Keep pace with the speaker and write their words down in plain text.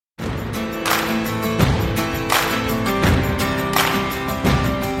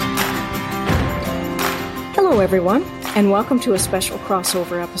everyone, and welcome to a special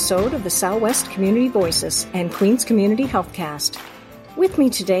crossover episode of the Southwest Community Voices and Queen's Community Healthcast. With me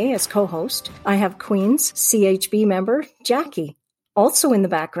today as co-host, I have Queen's CHB member, Jackie. Also in the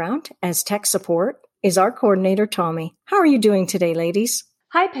background, as tech support, is our coordinator, Tommy. How are you doing today, ladies?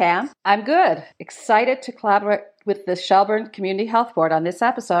 Hi, Pam. I'm good. Excited to collaborate with the Shelburne Community Health Board on this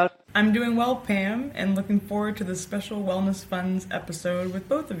episode. I'm doing well, Pam, and looking forward to the special Wellness Funds episode with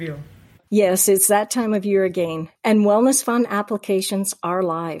both of you. Yes, it's that time of year again, and Wellness Fund applications are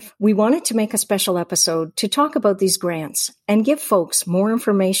live. We wanted to make a special episode to talk about these grants and give folks more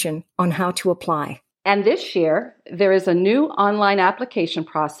information on how to apply. And this year, there is a new online application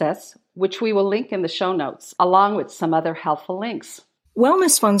process, which we will link in the show notes, along with some other helpful links.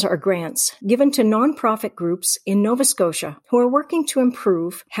 Wellness funds are grants given to nonprofit groups in Nova Scotia who are working to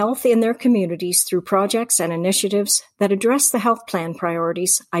improve health in their communities through projects and initiatives that address the health plan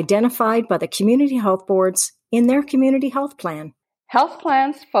priorities identified by the community health boards in their community health plan. Health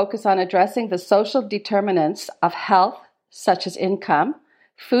plans focus on addressing the social determinants of health, such as income,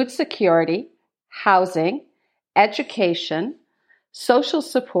 food security, housing, education, social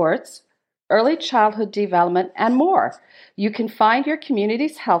supports, early childhood development, and more. You can find your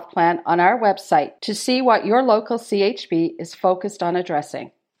community's health plan on our website to see what your local CHB is focused on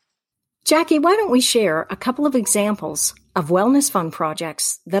addressing. Jackie, why don't we share a couple of examples of Wellness Fund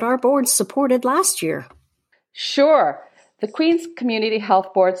projects that our board supported last year? Sure. The Queen's Community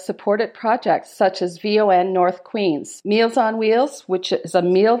Health Board supported projects such as VON North Queens, Meals on Wheels, which is a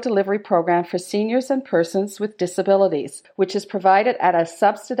meal delivery program for seniors and persons with disabilities, which is provided at a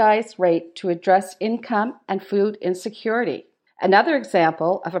subsidized rate to address income and food insecurity. Another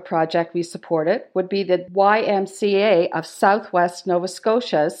example of a project we supported would be the YMCA of Southwest Nova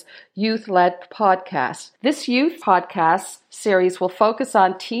Scotia's youth-led podcast. This youth podcast series will focus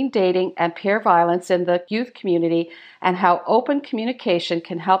on teen dating and peer violence in the youth community and how open communication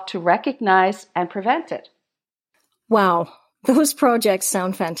can help to recognize and prevent it. Wow, those projects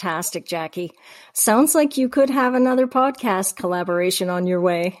sound fantastic, Jackie. Sounds like you could have another podcast collaboration on your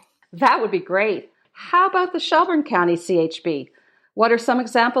way. That would be great. How about the Shelburne County CHB? What are some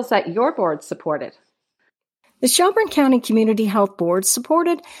examples that your board supported? The Shelburne County Community Health Board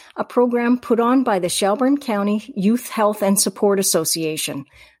supported a program put on by the Shelburne County Youth Health and Support Association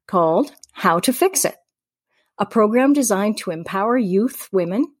called How to Fix It, a program designed to empower youth,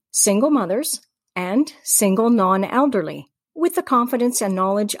 women, single mothers, and single non-elderly with the confidence and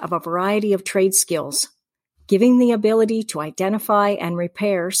knowledge of a variety of trade skills, giving the ability to identify and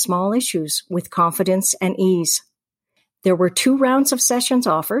repair small issues with confidence and ease. There were 2 rounds of sessions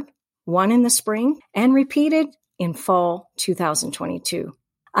offered, one in the spring and repeated in fall 2022.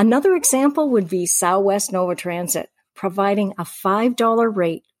 Another example would be Southwest Nova Transit, providing a $5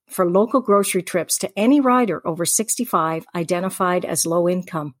 rate for local grocery trips to any rider over 65 identified as low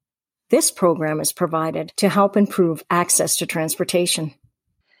income. This program is provided to help improve access to transportation.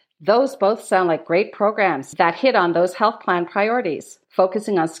 Those both sound like great programs that hit on those health plan priorities,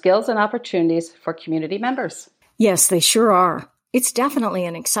 focusing on skills and opportunities for community members. Yes, they sure are. It's definitely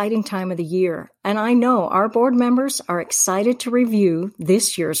an exciting time of the year, and I know our board members are excited to review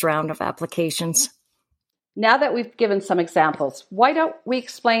this year's round of applications. Now that we've given some examples, why don't we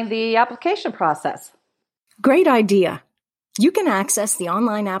explain the application process? Great idea. You can access the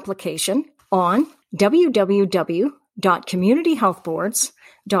online application on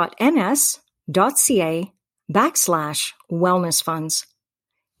www.communityhealthboards.ns.ca/wellness funds.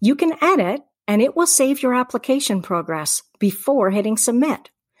 You can edit and it will save your application progress before hitting submit.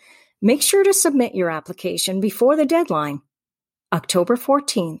 Make sure to submit your application before the deadline, October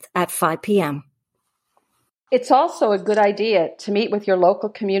 14th at 5 p.m. It's also a good idea to meet with your local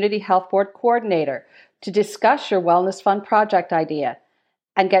community health board coordinator to discuss your Wellness Fund project idea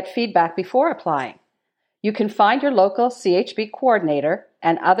and get feedback before applying. You can find your local CHB coordinator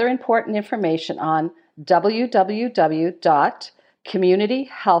and other important information on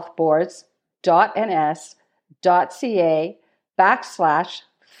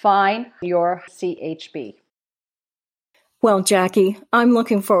Well, Jackie, I'm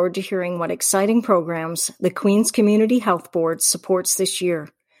looking forward to hearing what exciting programs the Queen's Community Health Board supports this year.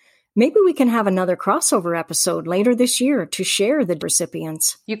 Maybe we can have another crossover episode later this year to share the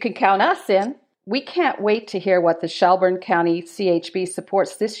recipients. You can count us in. We can't wait to hear what the Shelburne County CHB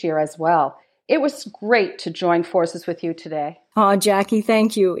supports this year as well. It was great to join forces with you today. Aw, Jackie,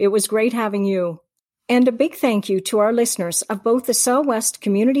 thank you. It was great having you. And a big thank you to our listeners of both the Southwest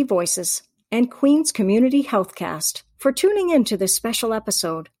Community Voices and Queen's Community Healthcast for tuning in to this special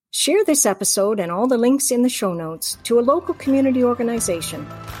episode. Share this episode and all the links in the show notes to a local community organization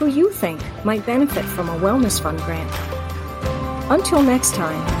who you think might benefit from a Wellness Fund grant. Until next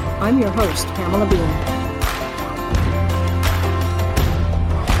time, I'm your host, Pamela Bean.